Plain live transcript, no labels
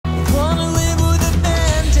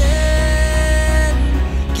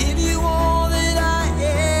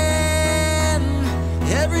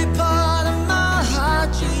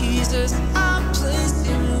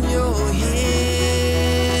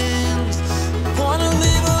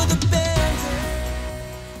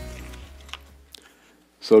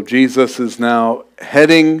So Jesus is now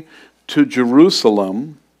heading to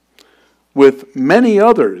Jerusalem with many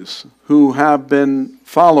others who have been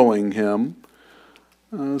following him.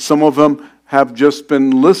 Some of them have just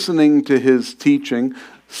been listening to his teaching.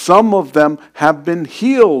 Some of them have been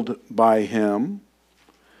healed by him,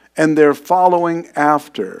 and they're following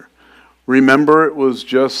after. Remember, it was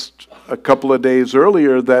just a couple of days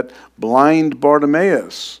earlier that blind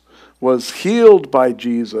Bartimaeus was healed by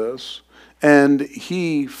Jesus, and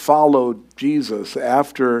he followed Jesus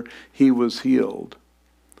after he was healed.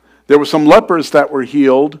 There were some lepers that were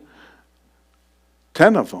healed,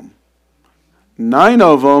 10 of them. 9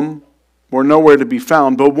 of them were nowhere to be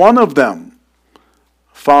found, but one of them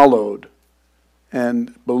followed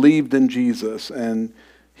and believed in Jesus, and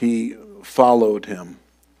he followed him.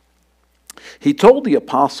 He told the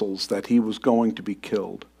apostles that he was going to be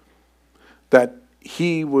killed, that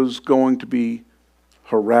he was going to be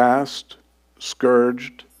harassed,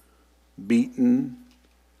 scourged, beaten,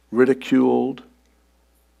 ridiculed,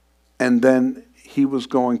 and then he was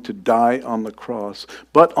going to die on the cross.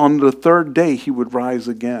 But on the 3rd day, he would rise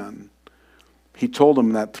again. He told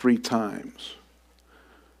them that 3 times.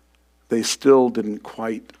 They still didn't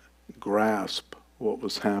quite grasp what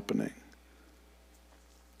was happening.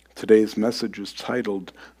 Today's message is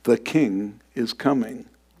titled, "The King is Coming."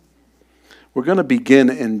 We're going to begin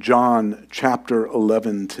in John chapter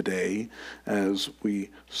 11 today as we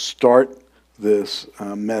start this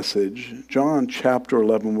message. John chapter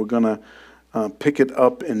 11, we're going to pick it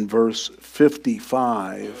up in verse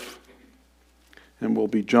 55. And we'll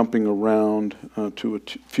be jumping around to a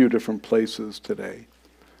few different places today.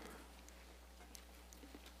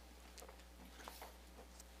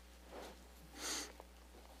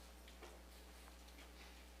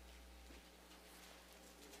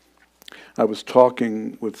 I was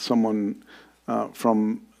talking with someone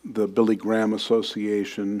from the Billy Graham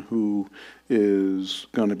Association who is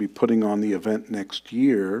going to be putting on the event next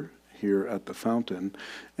year here at the Fountain,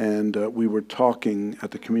 and we were talking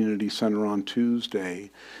at the community center on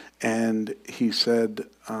Tuesday, and he said,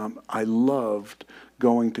 I loved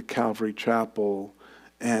going to Calvary Chapel,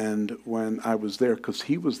 and when I was there, because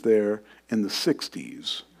he was there in the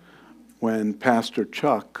 60s, when Pastor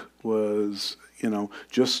Chuck was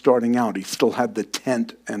just starting out. He still had the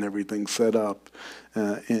tent and everything set up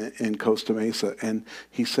in Costa Mesa. And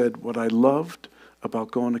he said, what I loved about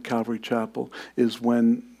going to Calvary Chapel is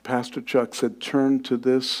when Pastor Chuck said, turn to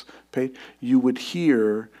this page, you would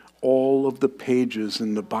hear all of the pages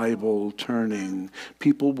in the Bible turning.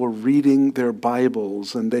 People were reading their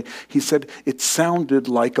Bibles, and he said it sounded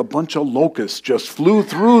like a bunch of locusts just flew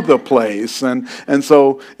through the place, and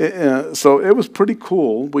so it was pretty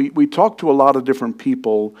cool. We talked to a lot of different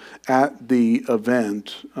people at the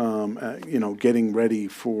event, getting ready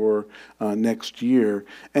for next year,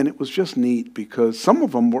 and it was just neat because some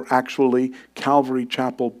of them were actually Calvary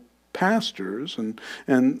Chapel pastors, and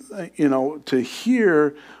to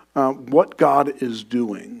hear what God is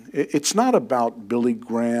doing. It's not about Billy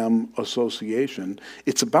Graham Association.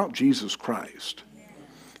 It's about Jesus Christ.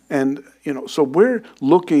 And, so we're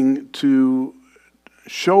looking to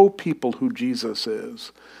show people who Jesus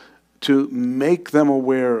is, to make them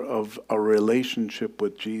aware of a relationship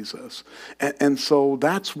with Jesus. And so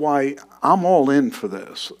that's why I'm all in for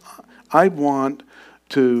this. I want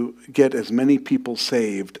to get as many people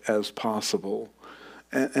saved as possible.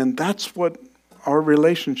 And that's what our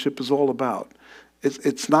relationship is all about.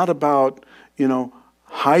 It's not about,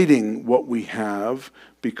 hiding what we have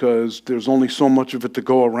because there's only so much of it to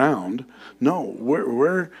go around. No,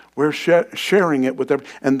 we're sharing it with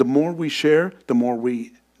everyone. And the more we share, the more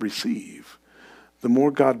we receive. The more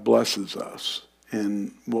God blesses us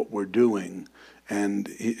in what we're doing, and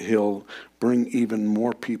he'll bring even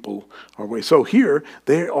more people our way. So here,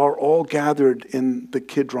 they are all gathered in the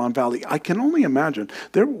Kidron Valley. I can only imagine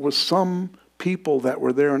there was some people that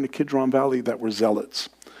were there in the Kidron Valley that were zealots.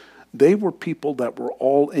 They were people that were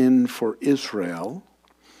all in for Israel,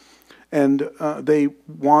 and they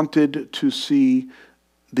wanted to see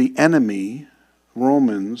the enemy,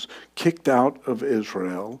 Romans, kicked out of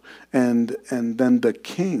Israel, and then the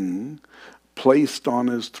king placed on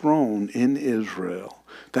his throne in Israel.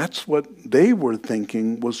 That's what they were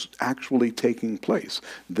thinking was actually taking place.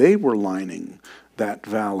 They were lining that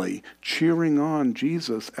valley, cheering on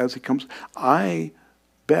Jesus as he comes. I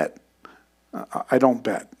bet, I don't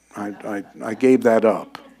bet, I gave that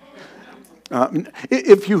up.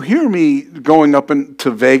 If you hear me going up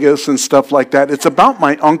to Vegas and stuff like that, it's about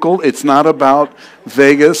my uncle. It's not about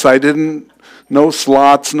Vegas. I didn't, no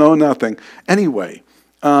slots, no nothing. Anyway,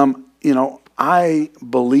 I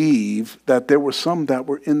believe that there were some that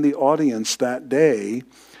were in the audience that day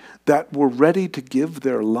that were ready to give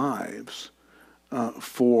their lives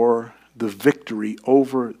for the victory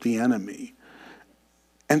over the enemy.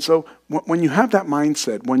 And so when you have that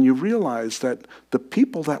mindset, when you realize that the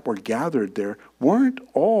people that were gathered there weren't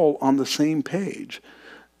all on the same page,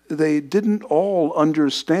 they didn't all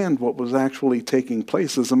understand what was actually taking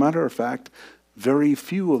place. As a matter of fact, very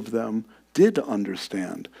few of them did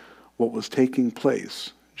understand what was taking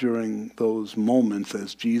place during those moments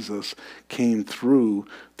as Jesus came through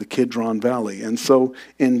the Kidron Valley. And so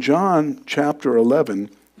in John chapter 11,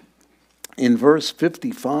 in verse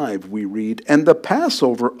 55, we read, "And the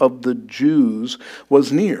Passover of the Jews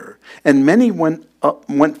was near, and many went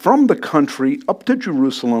from the country up to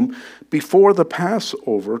Jerusalem before the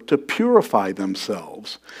Passover to purify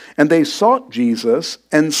themselves. And they sought Jesus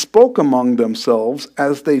and spoke among themselves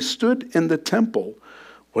as they stood in the temple,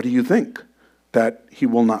 'What do you think, that he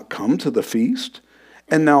will not come to the feast?'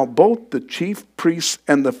 And now both the chief priests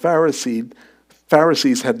and the Pharisees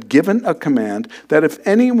had given a command that if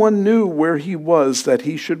anyone knew where he was, that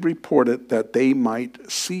he should report it, that they might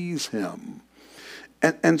seize him."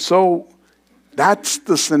 And so that's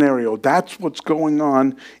the scenario. That's what's going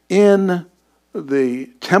on in the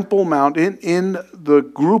Temple Mount, in the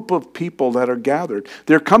group of people that are gathered.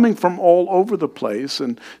 They're coming from all over the place.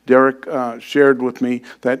 And Derek shared with me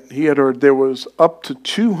that he had heard there was up to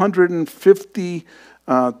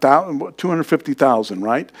 250,000,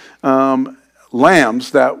 right?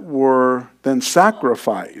 Lambs that were then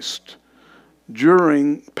sacrificed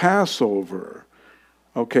during Passover.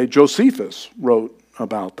 Okay, Josephus wrote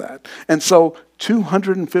about that. And so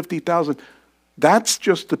 250,000, that's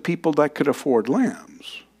just the people that could afford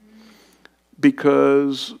lambs.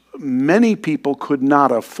 Because many people could not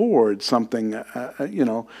afford something,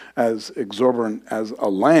 as exorbitant as a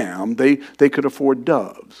lamb. They could afford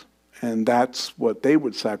doves. And that's what they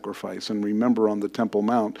would sacrifice. And remember, on the Temple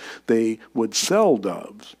Mount, they would sell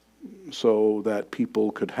doves so that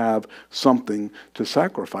people could have something to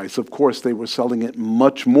sacrifice. Of course, they were selling it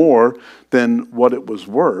much more than what it was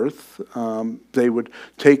worth. They would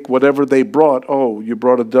take whatever they brought. "Oh, you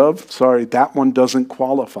brought a dove? Sorry, that one doesn't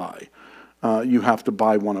qualify. You have to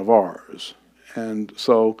buy one of ours." And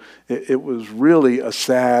so it was really a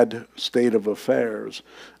sad state of affairs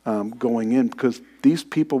going in, because these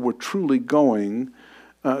people were truly going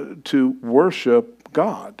to worship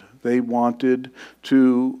God. They wanted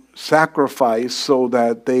to sacrifice so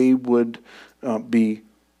that they would be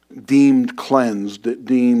deemed cleansed,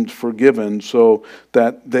 deemed forgiven, so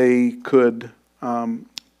that they could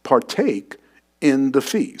partake in the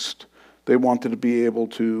feast. They wanted to be able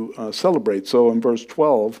to celebrate. So in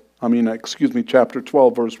chapter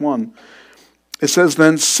 12, verse 1, it says,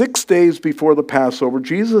 "Then 6 days before the Passover,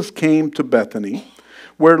 Jesus came to Bethany,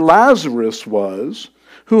 where Lazarus was,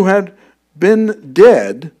 who had been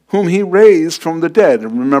dead, whom he raised from the dead."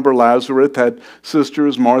 And remember, Lazarus had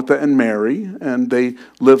sisters Martha and Mary, and they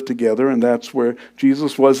lived together, and that's where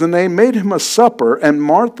Jesus was. "And they made him a supper, and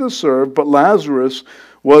Martha served, but Lazarus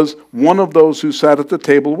was one of those who sat at the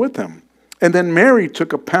table with him. And then Mary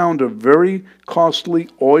took a pound of very costly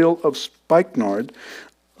oil of spikenard,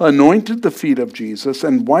 anointed the feet of Jesus,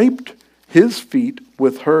 and wiped his feet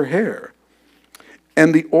with her hair.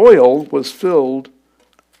 And the oil was filled,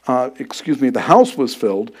 the house was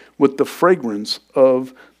filled with the fragrance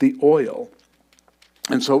of the oil."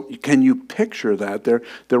 And so can you picture that?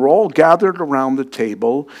 They're all gathered around the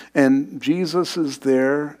table, and Jesus is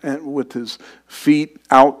there and with his feet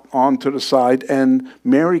out onto the side, and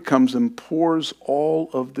Mary comes and pours all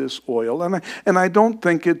of this oil. And I don't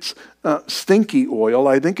think it's stinky oil.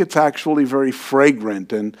 I think it's actually very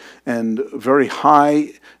fragrant and very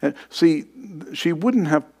high. See, she wouldn't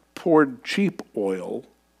have poured cheap oil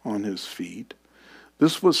on his feet.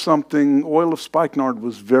 This was something, oil of spikenard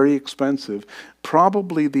was very expensive.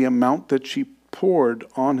 Probably the amount that she poured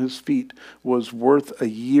on his feet was worth a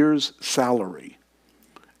year's salary.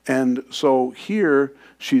 And so here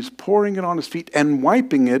she's pouring it on his feet and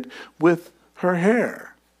wiping it with her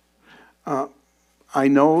hair. I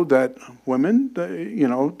know that women,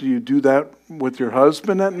 do you do that with your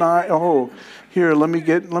husband at night? "Oh, here, let me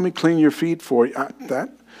clean your feet for you."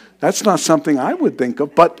 That's not something I would think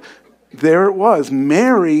of, but there it was.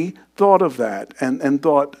 Mary thought of that and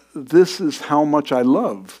thought, "This is how much I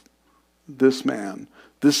love this man.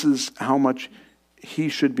 This is how much he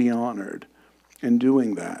should be honored in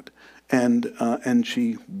doing that." And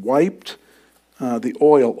she wiped the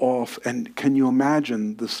oil off. And can you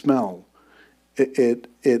imagine the smell?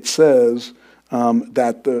 It says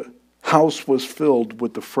that the house was filled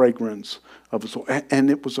with the fragrance of his oil. And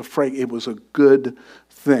it was a good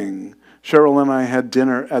thing. Cheryl and I had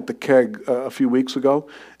dinner at the Keg a few weeks ago,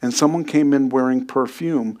 and someone came in wearing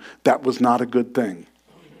perfume. That was not a good thing.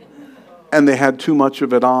 And they had too much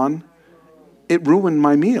of it on. It ruined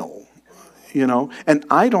my meal, and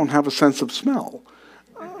I don't have a sense of smell.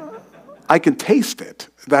 I can taste it.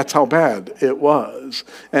 That's how bad it was.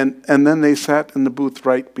 And then they sat in the booth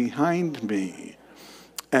right behind me.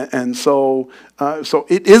 And so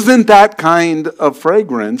it isn't that kind of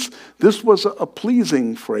fragrance. This was a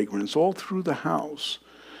pleasing fragrance all through the house.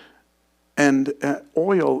 And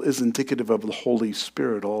oil is indicative of the Holy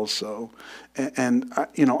Spirit also. And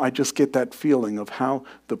I just get that feeling of how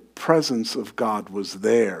the presence of God was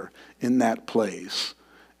there in that place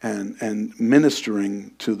and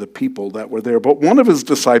ministering to the people that were there. But one of his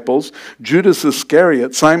disciples, Judas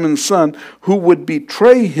Iscariot, Simon's son, who would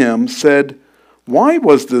betray him, said, "Why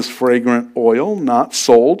was this fragrant oil not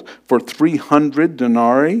sold for 300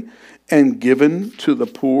 denarii and given to the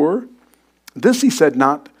poor?" This he said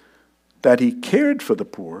not that he cared for the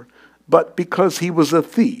poor, but because he was a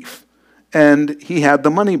thief, and he had the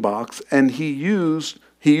money box, and he used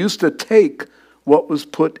to take what was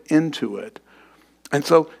put into it. And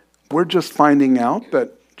so we're just finding out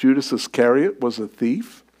that Judas Iscariot was a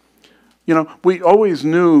thief. We always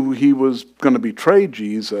knew he was going to betray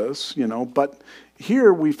Jesus, but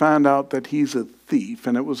here we found out that he's a thief,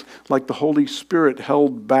 and it was like the Holy Spirit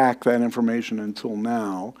held back that information until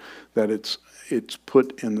now that it's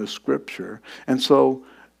put in the scripture. And so,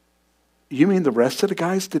 you mean the rest of the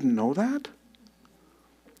guys didn't know that?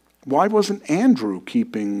 Why wasn't Andrew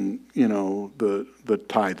keeping, the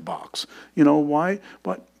tithe box? Why?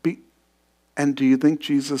 And do you think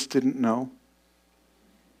Jesus didn't know?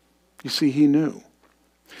 You see, he knew.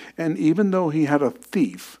 And even though he had a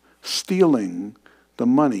thief stealing the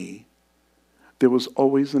money, there was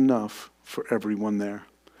always enough for everyone there.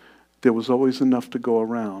 There was always enough to go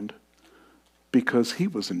around because he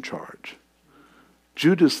was in charge.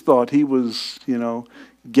 Judas thought he was,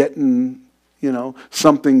 getting,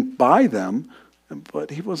 something by them, but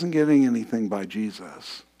he wasn't getting anything by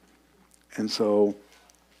Jesus. And so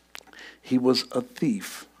he was a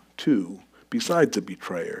thief too, besides a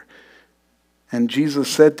betrayer. And Jesus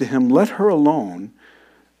said to him, "Let her alone.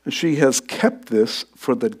 She has kept this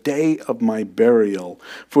for the day of my burial.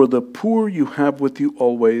 For the poor you have with you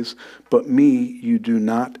always, but me you do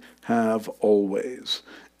not have always."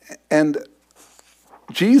 And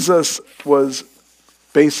Jesus was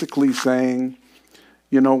basically saying,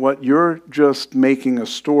 you know what, you're just making a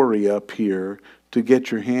story up here to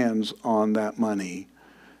get your hands on that money.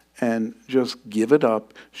 And just give it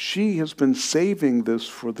up. She has been saving this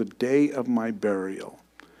for the day of my burial.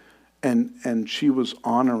 And she was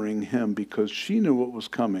honoring him because she knew what was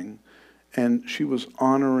coming. And she was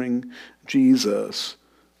honoring Jesus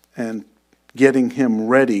and getting him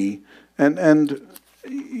ready. And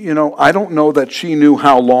I don't know that she knew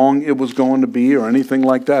how long it was going to be or anything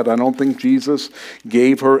like that. I don't think Jesus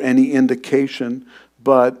gave her any indication.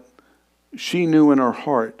 But she knew in her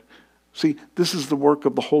heart. See, this is the work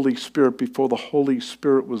of the Holy Spirit before the Holy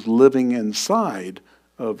Spirit was living inside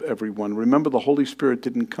of everyone. Remember, the Holy Spirit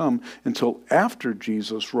didn't come until after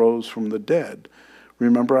Jesus rose from the dead.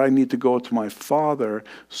 Remember, I need to go to my Father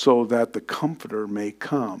so that the Comforter may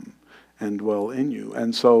come and dwell in you.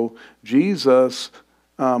 And so Jesus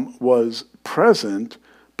was present,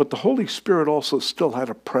 but the Holy Spirit also still had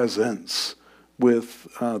a presence with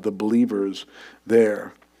the believers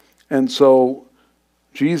there. And so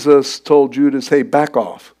Jesus told Judas, "Hey, back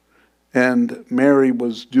off." And Mary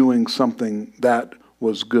was doing something that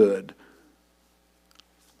was good.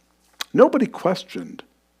 Nobody questioned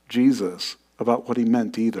Jesus about what he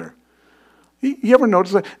meant either. You ever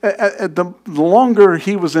notice that? The longer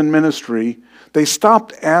he was in ministry, they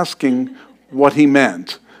stopped asking what he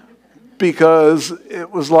meant. Because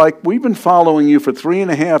it was like, we've been following you for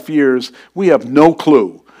 3.5 years. We have no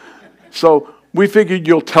clue. So we figured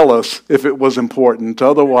you'll tell us if it was important.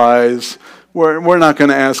 Otherwise, we're not going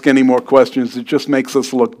to ask any more questions. It just makes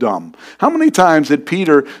us look dumb. How many times did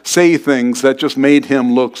Peter say things that just made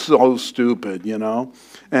him look so stupid,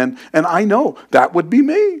 And I know that would be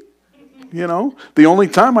me, The only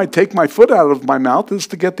time I take my foot out of my mouth is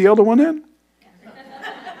to get the other one in.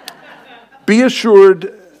 Be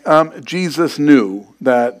assured, Jesus knew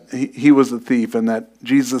that he was a thief and that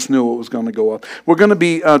Jesus knew what was going to go up. We're going to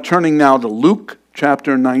be turning now to Luke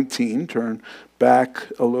chapter 19. Turn back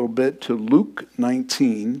a little bit to Luke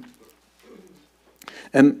 19.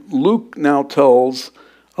 And Luke now tells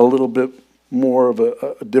a little bit more of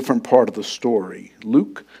a different part of the story.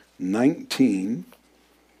 Luke 19.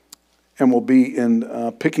 and we'll be in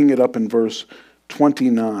picking it up in verse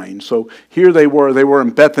 29. So here they were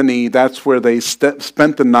in Bethany. That's where they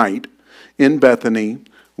spent the night, in Bethany,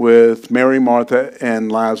 with Mary, Martha,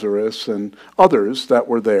 and Lazarus, and others that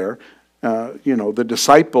were there. The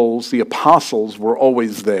disciples, the apostles, were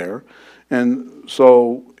always there. And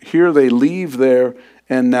so here they leave there,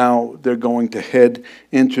 and now they're going to head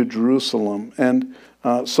into Jerusalem. And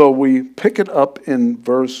so we pick it up in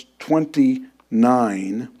verse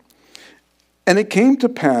 29. And it came to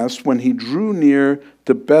pass, when he drew near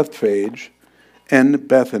to Bethphage and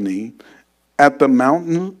Bethany, at the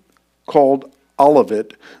mountain called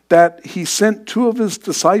Olivet, that he sent two of his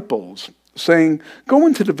disciples, saying, "Go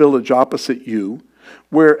into the village opposite you,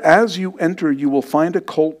 where as you enter you will find a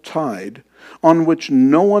colt tied, on which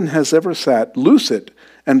no one has ever sat. Loose it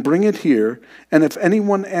and bring it here. And if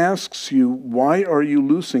anyone asks you, 'Why are you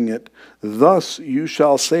loosing it?' thus you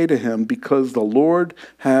shall say to him, 'Because the Lord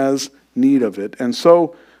has need of it.'" And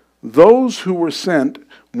so those who were sent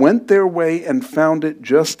went their way and found it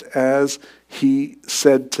just as he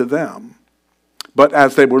said to them. But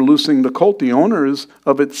as they were loosing the colt, the owners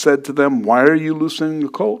of it said to them, "Why are you loosening the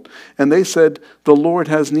colt?" And they said, "The Lord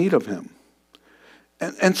has need of him."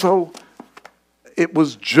 And so it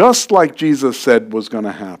was just like Jesus said was going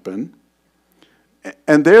to happen.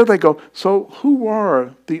 And there they go. So who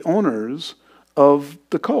are the owners of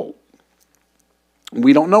the colt?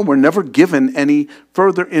 We don't know. We're never given any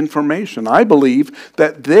further information. I believe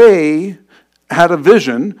that they had a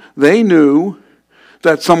vision. They knew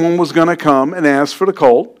that someone was going to come and ask for the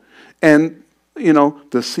colt. And,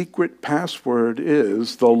 the secret password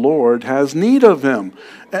is, "The Lord has need of him."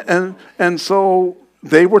 And so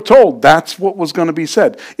they were told that's what was going to be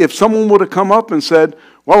said. If someone would have come up and said,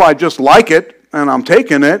 "Well, I just like it and I'm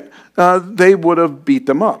taking it," they would have beat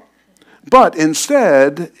them up. But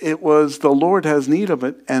instead, it was, "The Lord has need of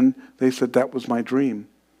it." And they said, "That was my dream.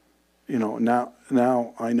 Now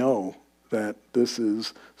I know that this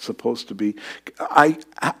is supposed to be." I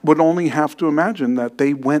would only have to imagine that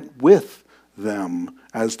they went with them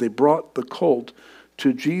as they brought the colt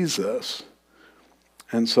to Jesus.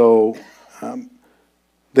 And so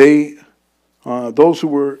those who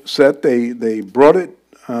were set, they brought it,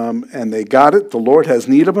 and they got it. "The Lord has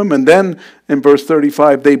need of him." And then in verse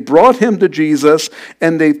 35, they brought him to Jesus,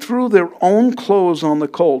 and they threw their own clothes on the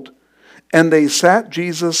colt, and they sat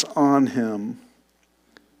Jesus on him.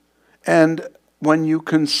 And when you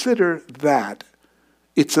consider that,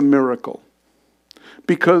 it's a miracle,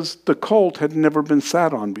 because the colt had never been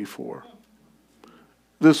sat on before.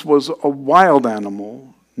 This was a wild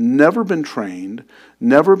animal, never been trained,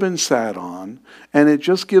 never been sat on, and it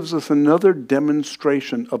just gives us another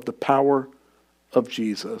demonstration of the power of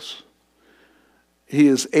Jesus. He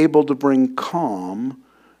is able to bring calm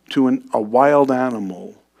to a wild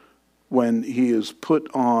animal when he is put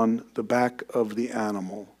on the back of the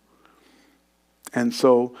animal. And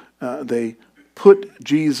so they put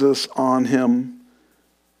Jesus on him,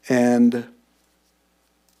 and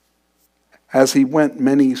as he went,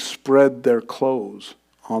 many spread their clothes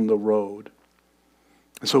on the road.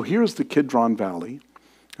 And so here's the Kidron Valley.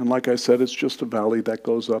 And like I said, it's just a valley that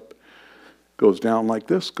goes up, goes down like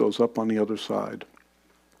this, goes up on the other side.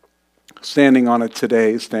 Standing on it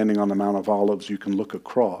today, standing on the Mount of Olives, you can look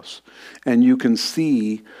across, and you can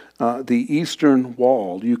see the eastern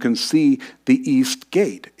wall. You can see the east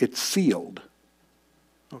gate. It's sealed.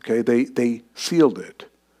 Okay, they sealed it.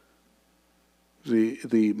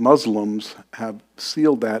 The Muslims have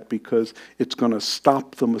sealed that because it's going to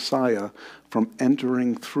stop the Messiah from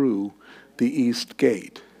entering through the east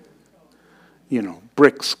gate.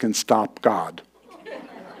 Bricks can stop God.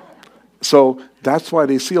 So that's why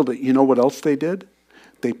they sealed it. You know what else they did?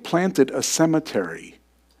 They planted a cemetery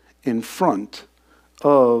in front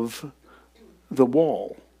of the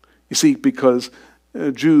wall. You see, because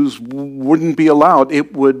Jews wouldn't be allowed.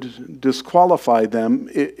 It would disqualify them.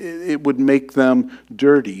 It would make them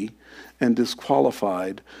dirty and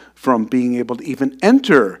disqualified from being able to even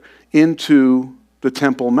enter into the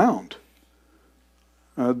Temple Mount.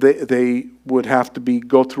 They would have to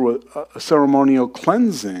go through a ceremonial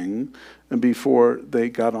cleansing before they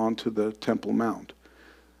got onto the Temple Mount.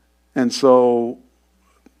 And so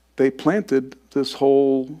they planted this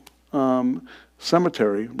whole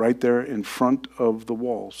cemetery right there in front of the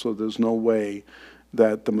wall. So there's no way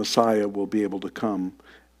that the Messiah will be able to come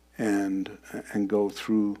and go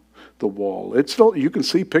through the wall. It's still, you can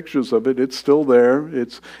see pictures of it. It's still there.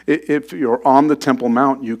 If you're on the Temple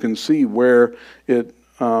Mount, you can see where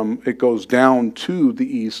it goes down to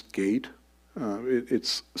the east gate.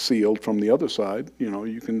 It's sealed from the other side.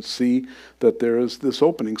 You can see that there is this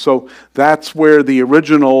opening. So that's where the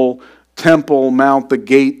original Temple Mount, the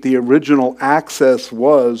gate, the original access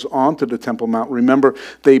was onto the Temple Mount. Remember,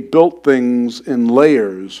 they built things in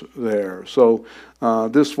layers there. So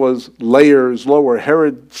this was layers lower.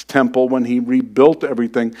 Herod's temple, when he rebuilt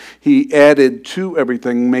everything, he added to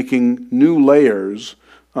everything, making new layers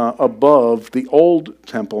above the old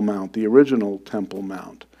Temple Mount, the original Temple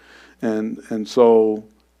Mount. And so,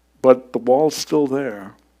 but the wall's still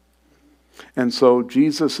there. And so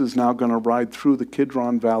Jesus is now going to ride through the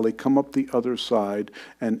Kidron Valley, come up the other side,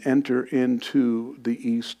 and enter into the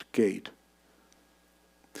east gate.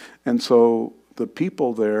 And so the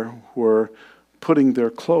people there were putting their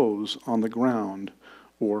clothes on the ground,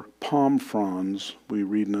 or palm fronds, we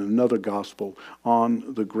read in another gospel,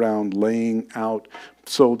 on the ground, laying out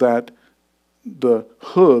so that the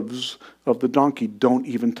hooves of the donkey don't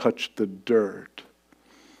even touch the dirt.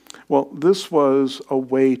 Well, this was a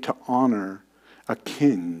way to honor a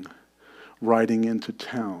king riding into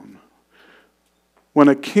town. When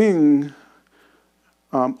a king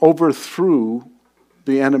overthrew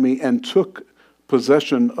the enemy and took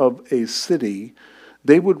possession of a city,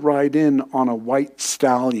 they would ride in on a white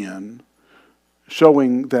stallion,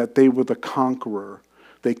 showing that they were the conqueror.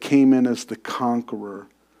 They came in as the conqueror.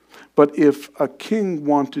 But if a king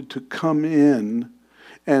wanted to come in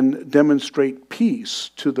and demonstrate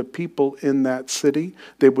peace to the people in that city,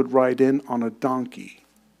 they would ride in on a donkey.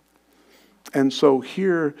 And so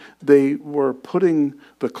here they were putting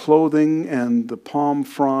the clothing and the palm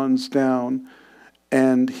fronds down,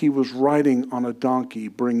 and he was riding on a donkey,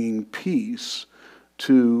 bringing peace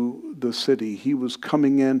to the city. He was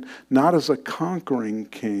coming in not as a conquering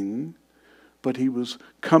king, but he was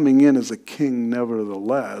coming in as a king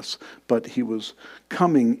nevertheless, but he was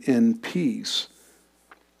coming in peace.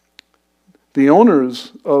 The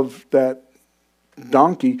owners of that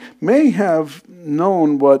donkey may have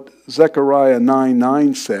known what Zechariah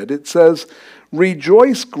 9:9 said. It says,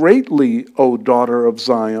 "Rejoice greatly, O daughter of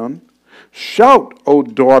Zion. Shout, O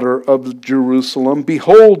daughter of Jerusalem.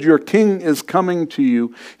 Behold, your king is coming to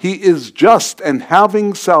you. He is just and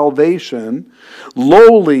having salvation,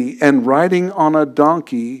 lowly and riding on a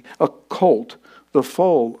donkey, a colt, the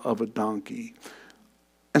foal of a donkey."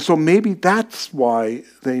 And so maybe that's why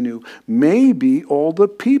they knew. Maybe all the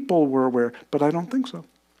people were aware, but I don't think so.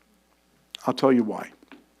 I'll tell you why.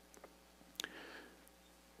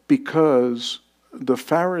 Because the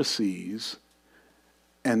Pharisees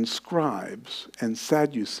and scribes and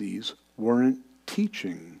Sadducees weren't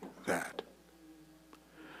teaching that.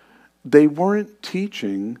 They weren't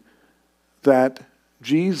teaching that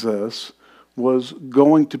Jesus was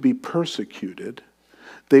going to be persecuted.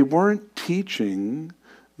 They weren't teaching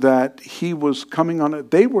that he was coming on it.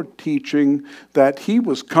 They were teaching that he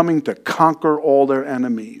was coming to conquer all their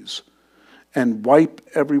enemies and wipe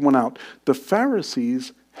everyone out. The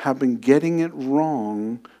Pharisees have been getting it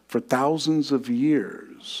wrong for thousands of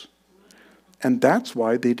years. And that's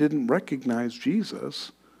why they didn't recognize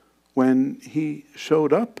Jesus when he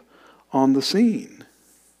showed up on the scene.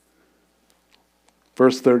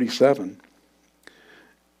 Verse 37.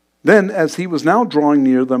 Then, as he was now drawing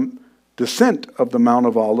near the descent of the Mount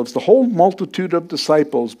of Olives, the whole multitude of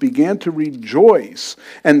disciples began to rejoice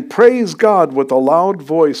and praise God with a loud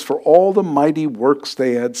voice for all the mighty works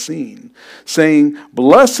they had seen, saying,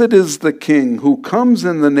 "Blessed is the King who comes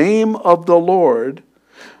in the name of the Lord,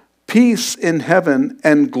 peace in heaven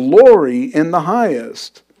and glory in the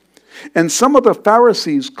highest." And some of the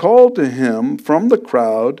Pharisees called to him from the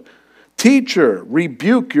crowd, "Teacher,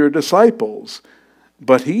 rebuke your disciples."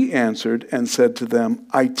 But he answered and said to them,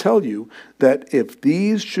 "I tell you that if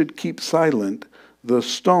these should keep silent, the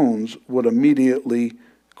stones would immediately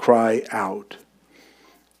cry out."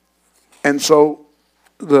 And so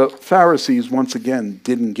the Pharisees, once again,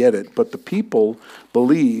 didn't get it, but the people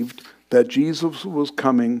believed that Jesus was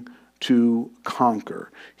coming to conquer.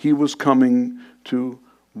 He was coming to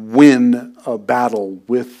win a battle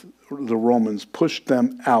with the Romans, push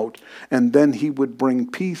them out, and then he would bring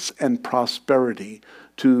peace and prosperity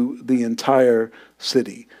to the entire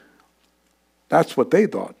city. That's what they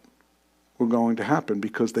thought were going to happen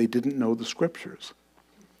because they didn't know the scriptures.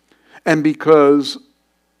 And because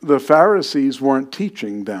the Pharisees weren't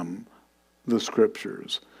teaching them the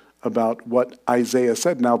scriptures about what Isaiah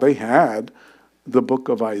said. Now, they had the book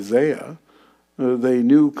of Isaiah. They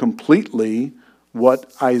knew completely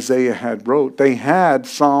what Isaiah had wrote. They had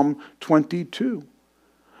Psalm 22.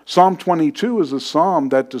 Psalm 22 is a psalm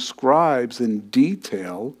that describes in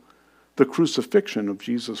detail the crucifixion of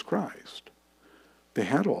Jesus Christ. They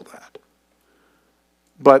had all that.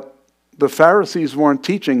 But the Pharisees weren't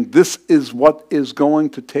teaching this is what is going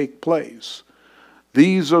to take place.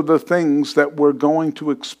 These are the things that we're going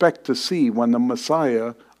to expect to see when the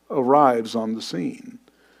Messiah arrives on the scene.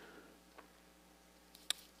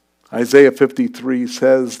 Isaiah 53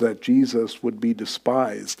 says that Jesus would be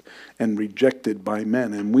despised and rejected by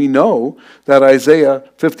men. And we know that Isaiah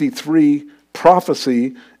 53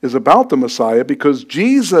 prophecy is about the Messiah because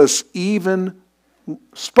Jesus even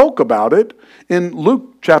spoke about it in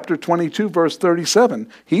Luke chapter 22, verse 37.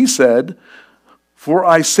 He said, "For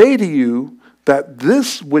I say to you that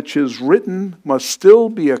this which is written must still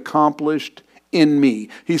be accomplished in me."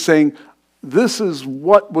 He's saying, this is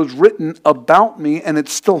what was written about me, and it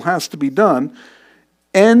still has to be done.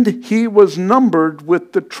 And he was numbered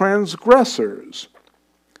with the transgressors.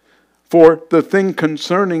 For the thing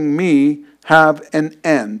concerning me have an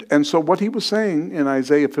end. And so what he was saying in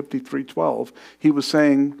Isaiah 53:12, he was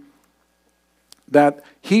saying that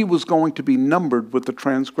he was going to be numbered with the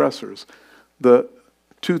transgressors, the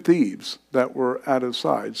two thieves that were at his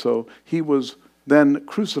side. So he was then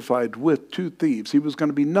crucified with two thieves. He was going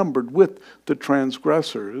to be numbered with the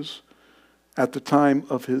transgressors at the time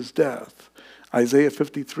of his death. Isaiah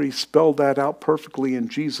 53 spelled that out perfectly, and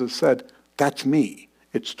Jesus said, that's me.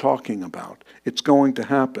 It's talking about. It's going to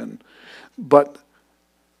happen. But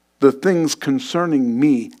the things concerning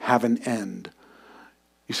me have an end.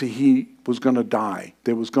 You see, he was going to die.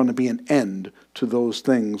 There was going to be an end to those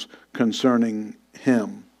things concerning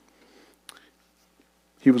him.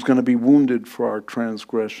 He was going to be wounded for our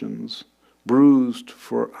transgressions, bruised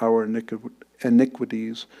for our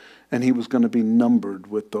iniquities, and he was going to be numbered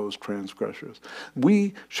with those transgressors.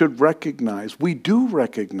 We should recognize, we do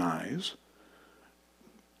recognize,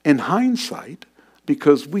 in hindsight,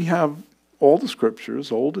 because we have all the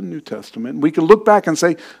scriptures, Old and New Testament, we can look back and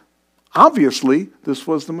say, obviously, this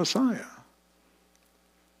was the Messiah.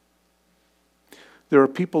 There are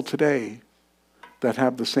people today that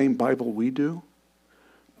have the same Bible we do,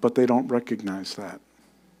 but they don't recognize that.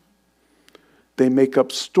 They make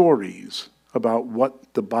up stories about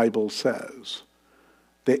what the Bible says.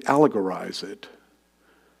 They allegorize it.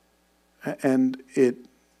 And it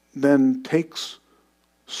then takes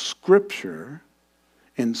Scripture,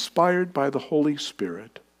 inspired by the Holy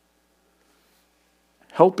Spirit,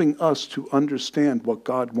 helping us to understand what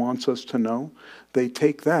God wants us to know. They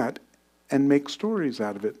take that and make stories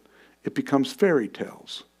out of it. It becomes fairy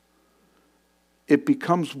tales. It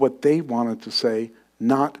becomes what they wanted to say,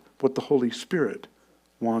 not what the Holy Spirit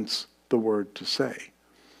wants the Word to say.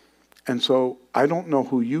 And so I don't know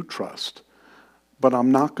who you trust, but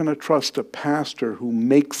I'm not going to trust a pastor who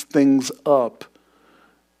makes things up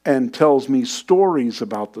and tells me stories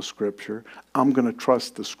about the Scripture. I'm going to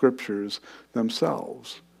trust the Scriptures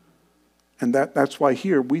themselves. And that's why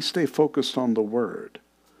here we stay focused on the Word.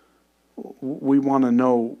 We want to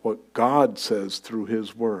know what God says through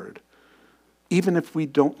His Word, even if we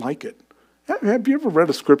don't like it. Have you ever read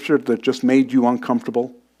a scripture that just made you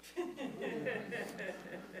uncomfortable?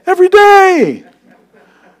 Every day!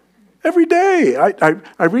 Every day.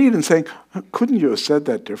 I read and say, couldn't you have said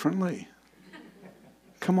that differently?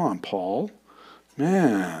 Come on, Paul.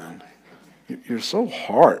 Man, you're so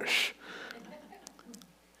harsh.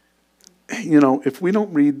 You know, if we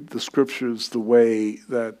don't read the scriptures the way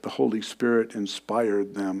that the Holy Spirit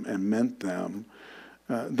inspired them and meant them,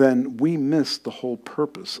 then we miss the whole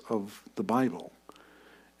purpose of the Bible.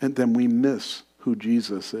 And then we miss who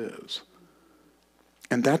Jesus is.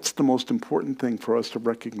 And that's the most important thing for us to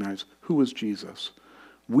recognize. Who is Jesus?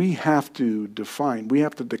 We have to define, we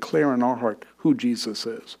have to declare in our heart who Jesus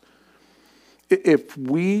is. If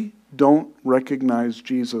we don't recognize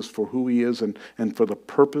Jesus for who he is and for the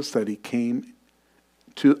purpose that he came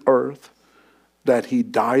to earth, that he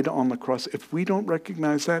died on the cross, if we don't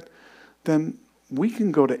recognize that, then we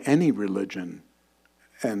can go to any religion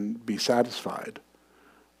and be satisfied.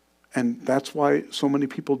 And that's why so many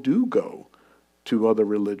people do go to other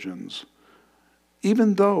religions,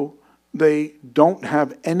 even though they don't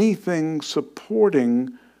have anything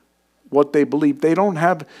supporting what they believe. They don't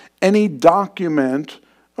have any document.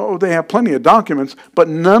 Oh, they have plenty of documents, but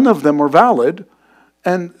none of them are valid,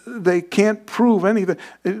 and they can't prove anything.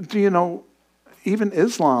 Do you know, even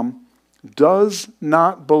Islam does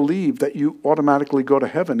not believe that you automatically go to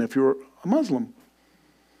heaven if you're a Muslim.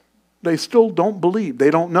 They still don't believe.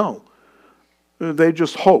 They don't know. They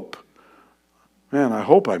just hope. Man, I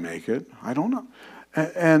hope I make it. I don't know.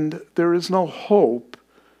 And there is no hope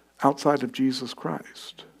outside of Jesus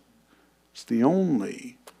Christ. It's the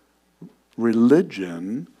only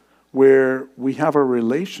religion where we have a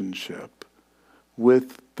relationship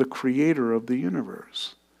with the creator of the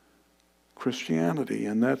universe. Christianity,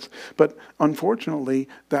 but unfortunately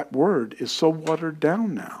that word is so watered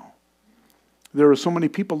down now. There are so many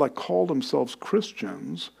people that call themselves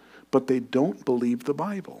Christians, but they don't believe the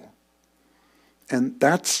Bible. And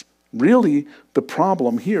that's really the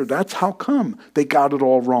problem here. That's how come they got it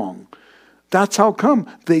all wrong. That's how come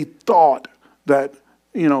they thought that,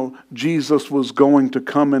 Jesus was going to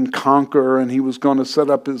come and conquer and he was going to set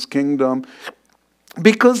up his kingdom,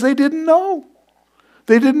 because they didn't know.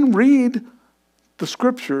 They didn't read the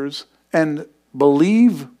scriptures and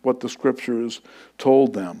believe what the scriptures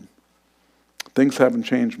told them. Things haven't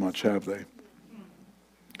changed much, have they?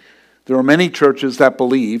 There are many churches that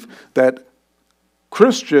believe that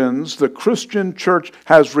Christians, the Christian church,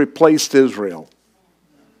 has replaced Israel.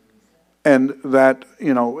 And that,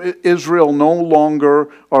 Israel no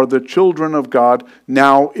longer are the children of God.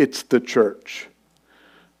 Now it's the church.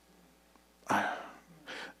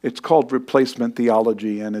 It's called replacement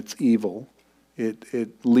theology, and it's evil.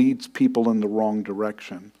 It leads people in the wrong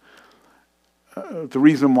direction. The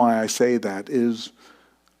reason why I say that is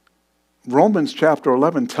Romans chapter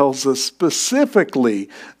 11 tells us specifically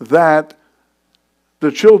that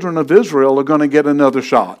the children of Israel are going to get another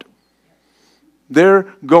shot.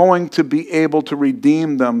 They're going to be able to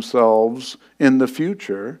redeem themselves in the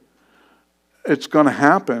future. It's going to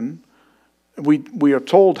happen. We are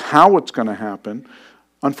told how it's going to happen.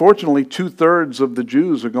 Unfortunately, 2/3 of the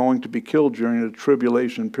Jews are going to be killed during the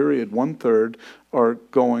tribulation period. 1/3 are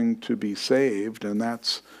going to be saved, and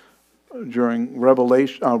that's during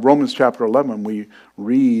Romans chapter 11. We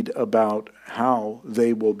read about how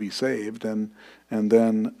they will be saved, and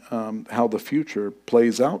then how the future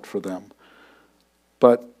plays out for them.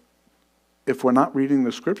 But if we're not reading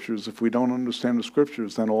the scriptures, if we don't understand the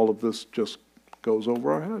scriptures, then all of this just goes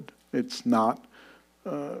over our head. It's not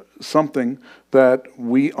something that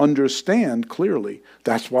we understand clearly.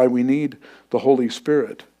 That's why we need the Holy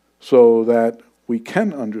Spirit, so that we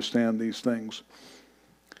can understand these things.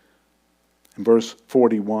 In verse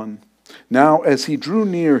 41, now as he drew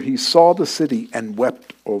near, he saw the city and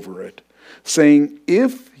wept over it, saying,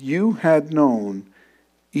 if you had known,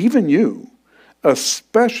 even you,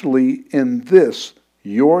 especially in this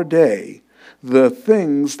your day, the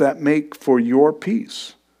things that make for your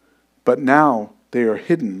peace, but now they are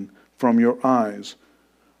hidden from your eyes.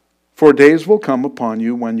 For days will come upon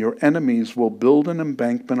you when your enemies will build an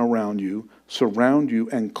embankment around you, surround you,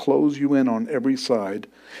 and close you in on every side,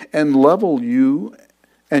 and level you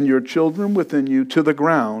and your children within you to the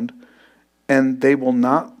ground, and they will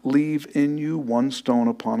not leave in you one stone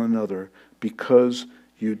upon another, because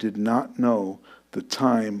you did not know the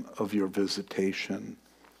time of your visitation.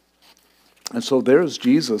 And so there's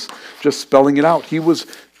Jesus just spelling it out. He was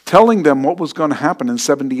telling them what was going to happen in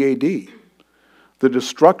 70 AD. The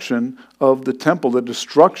destruction of the temple, the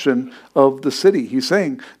destruction of the city. He's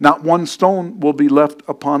saying, not one stone will be left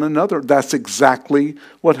upon another. That's exactly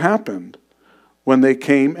what happened when they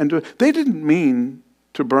came. And they didn't mean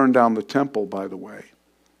to burn down the temple, by the way.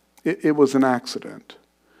 It was an accident.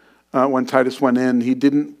 When Titus went in, he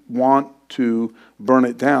didn't want to burn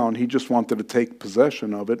it down. He just wanted to take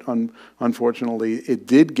possession of it. Unfortunately, it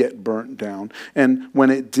did get burnt down. And when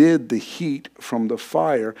it did, the heat from the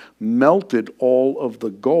fire melted all of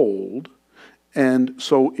the gold. And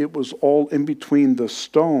so it was all in between the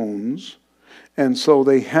stones. And so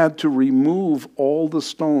they had to remove all the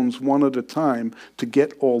stones one at a time to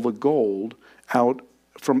get all the gold out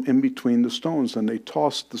from in between the stones. And they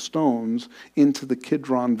tossed the stones into the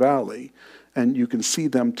Kidron Valley. And you can see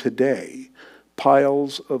them today,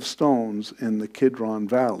 piles of stones in the Kidron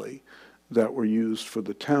Valley that were used for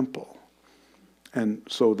the temple. And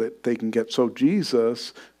so that they can get, so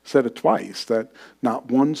Jesus said it twice, that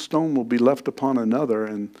not one stone will be left upon another,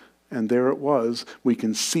 and there it was. We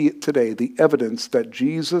can see it today, the evidence that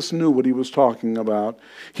Jesus knew what he was talking about.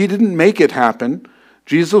 He didn't make it happen.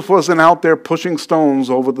 Jesus wasn't out there pushing stones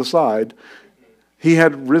over the side. He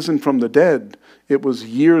had risen from the dead. It was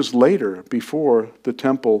years later before the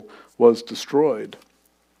temple was destroyed.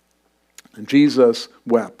 And Jesus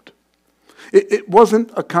wept. It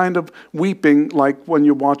wasn't a kind of weeping like when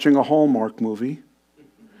you're watching a Hallmark movie.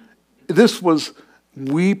 This was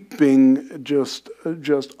weeping, just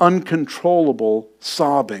uncontrollable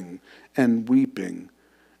sobbing and weeping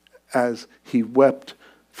as he wept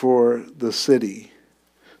for the city.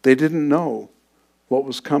 They didn't know what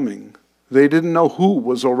was coming. They didn't know who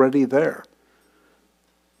was already there.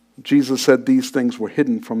 Jesus said these things were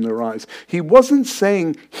hidden from their eyes. He wasn't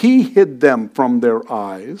saying he hid them from their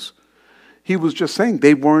eyes. He was just saying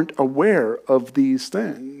they weren't aware of these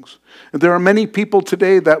things. And there are many people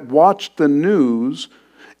today that watch the news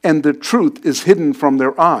and the truth is hidden from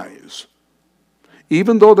their eyes.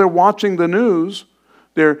 Even though they're watching the news,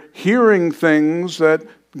 they're hearing things that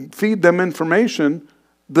feed them information,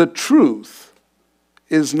 the truth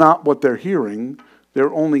is not what they're hearing.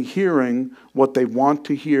 They're only hearing what they want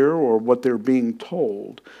to hear or what they're being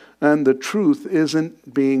told. And the truth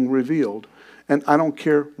isn't being revealed. And I don't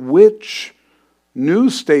care which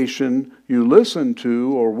news station you listen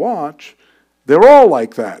to or watch, they're all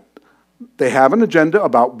like that. They have an agenda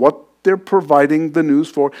about what they're providing the news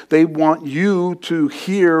for. They want you to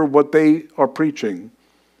hear what they are preaching.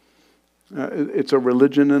 It's a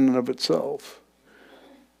religion in and of itself.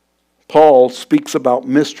 Paul speaks about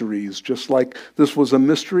mysteries, just like this was a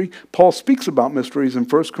mystery. Paul speaks about mysteries in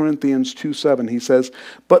 1 Corinthians 2:7. He says,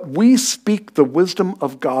 "But we speak the wisdom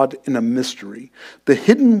of God in a mystery, the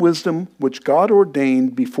hidden wisdom which God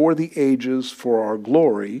ordained before the ages for our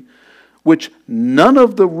glory, which none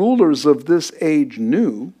of the rulers of this age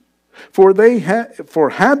knew, for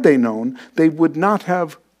had they known, they would not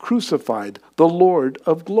have crucified the Lord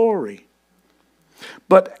of glory.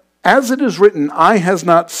 But as it is written, eye has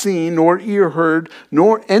not seen, nor ear heard,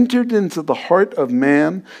 nor entered into the heart of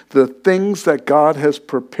man the things that God has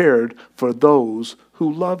prepared for those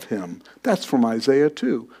who love him." That's from Isaiah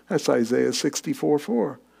 2. That's Isaiah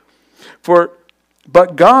 64:4.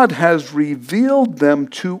 But God has revealed them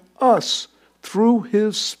to us through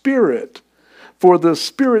his Spirit. For the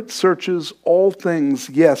Spirit searches all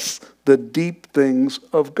things, yes, the deep things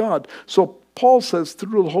of God. So Paul says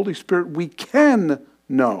through the Holy Spirit we can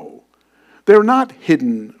know. They're not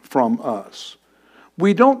hidden from us.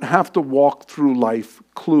 We don't have to walk through life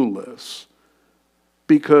clueless,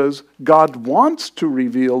 because God wants to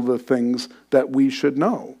reveal the things that we should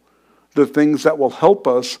know, the things that will help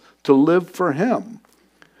us to live for him.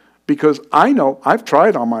 Because I know I've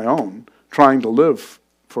tried on my own, trying to live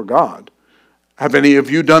for God. Have any of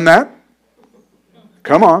you done that?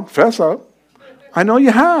 Come on, fess up. I know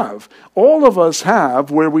you have. All of us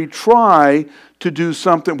have, where we try to do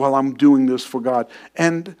something, well, I'm doing this for God.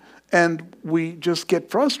 And we just get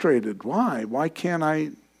frustrated. Why? Why can't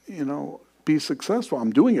I, be successful?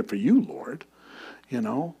 I'm doing it for you, Lord.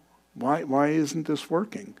 Why isn't this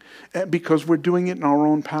working? Because we're doing it in our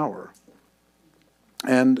own power.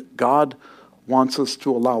 And God wants us to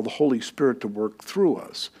allow the Holy Spirit to work through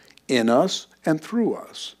us, in us and through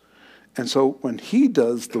us. And so when he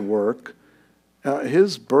does the work,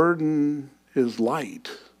 his burden is light.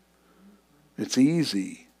 It's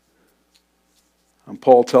easy. And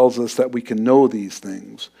Paul tells us that we can know these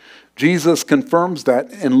things. Jesus confirms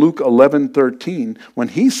that in Luke 11:13 when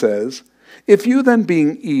he says, "If you then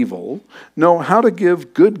being evil know how to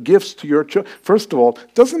give good gifts to your children." First of all,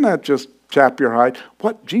 doesn't that just chap your hide?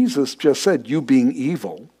 What Jesus just said, you being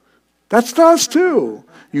evil. That's to us too.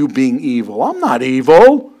 You being evil. I'm not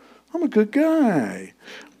evil. I'm a good guy.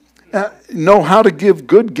 Know how to give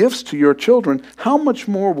good gifts to your children. How much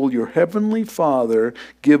more will your heavenly Father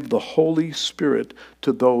give the Holy Spirit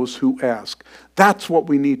to those who ask? That's what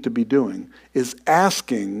we need to be doing, is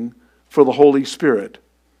asking for the Holy Spirit.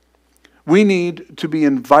 We need to be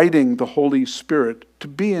inviting the Holy Spirit to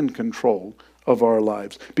be in control of our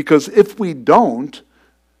lives. Because if we don't,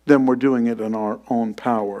 then we're doing it in our own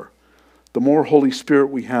power. The more Holy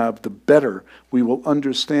Spirit we have, the better we will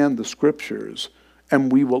understand the Scriptures, and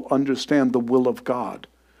we will understand the will of God.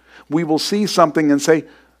 We will see something and say,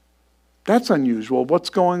 that's unusual. What's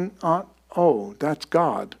going on? Oh, that's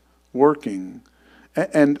God working.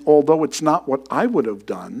 And although it's not what I would have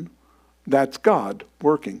done, that's God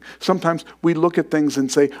working. Sometimes we look at things and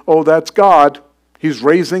say, oh, that's God. He's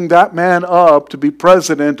raising that man up to be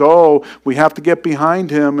president. Oh, we have to get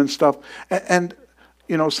behind him and stuff. And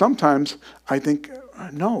sometimes I think,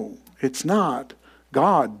 no, it's not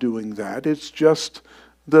God doing that. It's just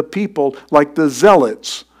the people, like the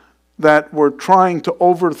zealots that were trying to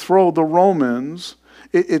overthrow the Romans.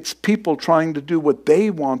 It's people trying to do what they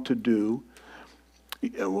want to do.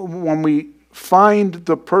 When we find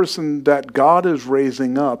the person that God is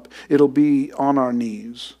raising up, it'll be on our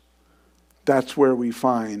knees. That's where we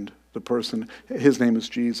find the person. His name is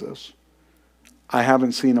Jesus. I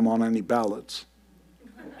haven't seen him on any ballots.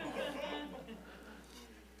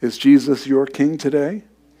 Is Jesus your king today?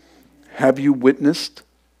 Have you witnessed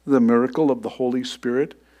the miracle of the Holy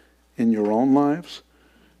Spirit in your own lives?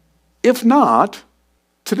 If not,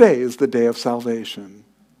 today is the day of salvation.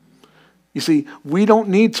 You see, we don't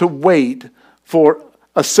need to wait for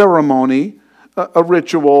a ceremony, a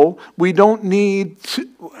ritual. We don't need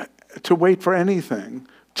to wait for anything.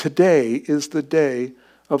 Today is the day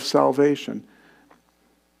of salvation.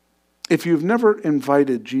 If you've never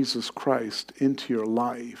invited Jesus Christ into your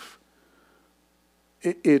life,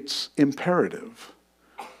 it's imperative.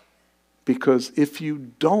 Because if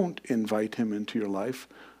you don't invite him into your life,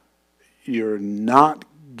 you're not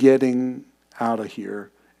getting out of here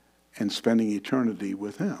and spending eternity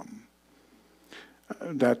with him.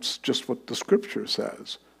 That's just what the scripture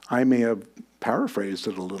says. I may have paraphrased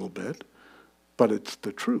it a little bit, but it's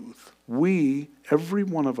the truth. We, every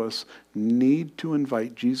one of us, need to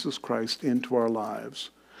invite Jesus Christ into our lives.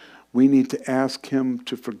 We need to ask him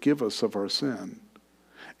to forgive us of our sin.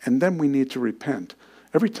 And then we need to repent.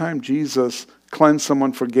 Every time Jesus cleansed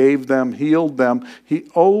someone, forgave them, healed them, he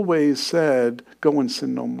always said, go and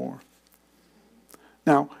sin no more.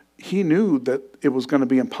 Now, he knew that it was going to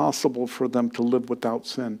be impossible for them to live without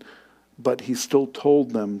sin, but he still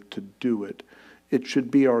told them to do it. It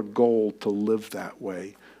should be our goal to live that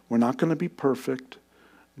way. We're not going to be perfect,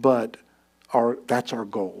 but that's our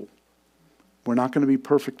goal. We're not going to be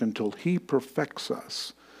perfect until he perfects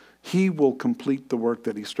us. He will complete the work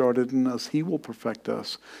that he started in us. He will perfect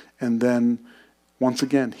us. And then, once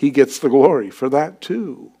again, he gets the glory for that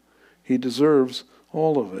too. He deserves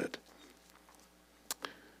all of it.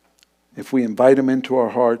 If we invite him into our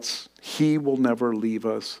hearts, he will never leave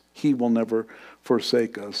us. He will never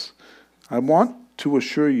forsake us. I want to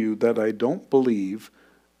assure you that I don't believe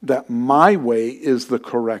that my way is the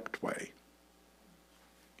correct way.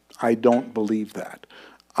 I don't believe that.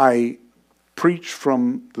 I preach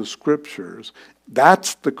from the scriptures.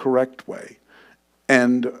 That's the correct way.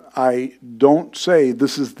 And I don't say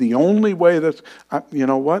this is the only way that, you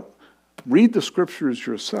know what? Read the scriptures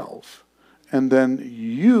yourself. And then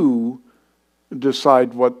you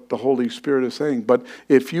decide what the Holy Spirit is saying. But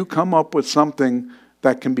if you come up with something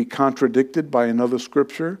that can be contradicted by another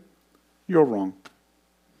scripture, you're wrong.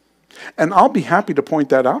 And I'll be happy to point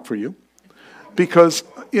that out for you. Because,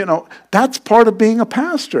 that's part of being a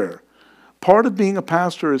pastor. Part of being a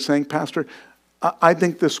pastor is saying, Pastor, I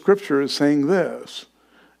think the scripture is saying this.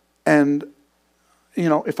 And,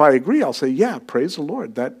 if I agree, I'll say, yeah, praise the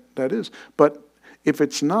Lord, that is. But if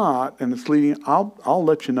it's not, and it's leading, I'll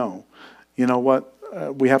let you know. You know what?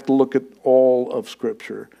 We have to look at all of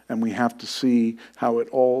Scripture, and we have to see how it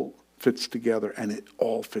all fits together, and it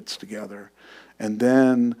all fits together. And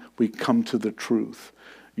then we come to the truth.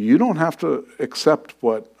 You don't have to accept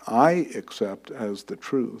what I accept as the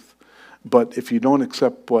truth, but if you don't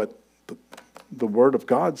accept what the Word of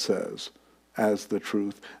God says as the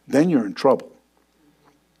truth, then you're in trouble.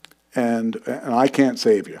 And I can't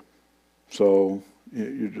save you. So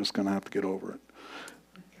you're just going to have to get over it.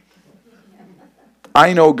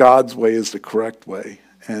 I know God's way is the correct way,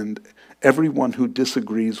 and everyone who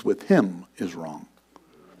disagrees with him is wrong.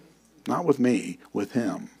 Not with me, with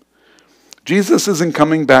him. Jesus isn't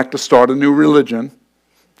coming back to start a new religion.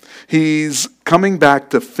 He's coming back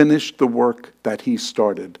to finish the work that he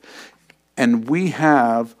started. And we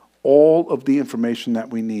have all of the information that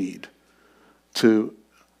we need to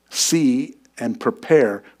see and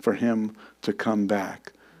prepare for him to come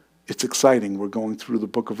back. It's exciting. We're going through the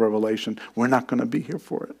book of Revelation. We're not going to be here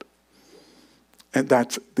for it. And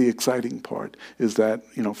that's the exciting part, is that,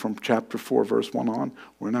 from chapter 4, verse 1 on,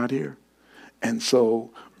 we're not here. And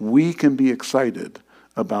so we can be excited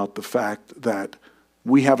about the fact that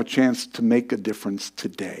we have a chance to make a difference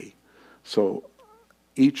today. So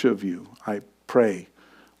each of you, I pray,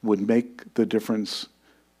 would make the difference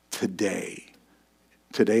today.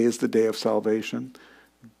 Today is the day of salvation,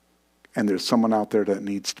 and there's someone out there that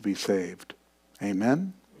needs to be saved.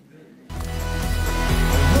 Amen?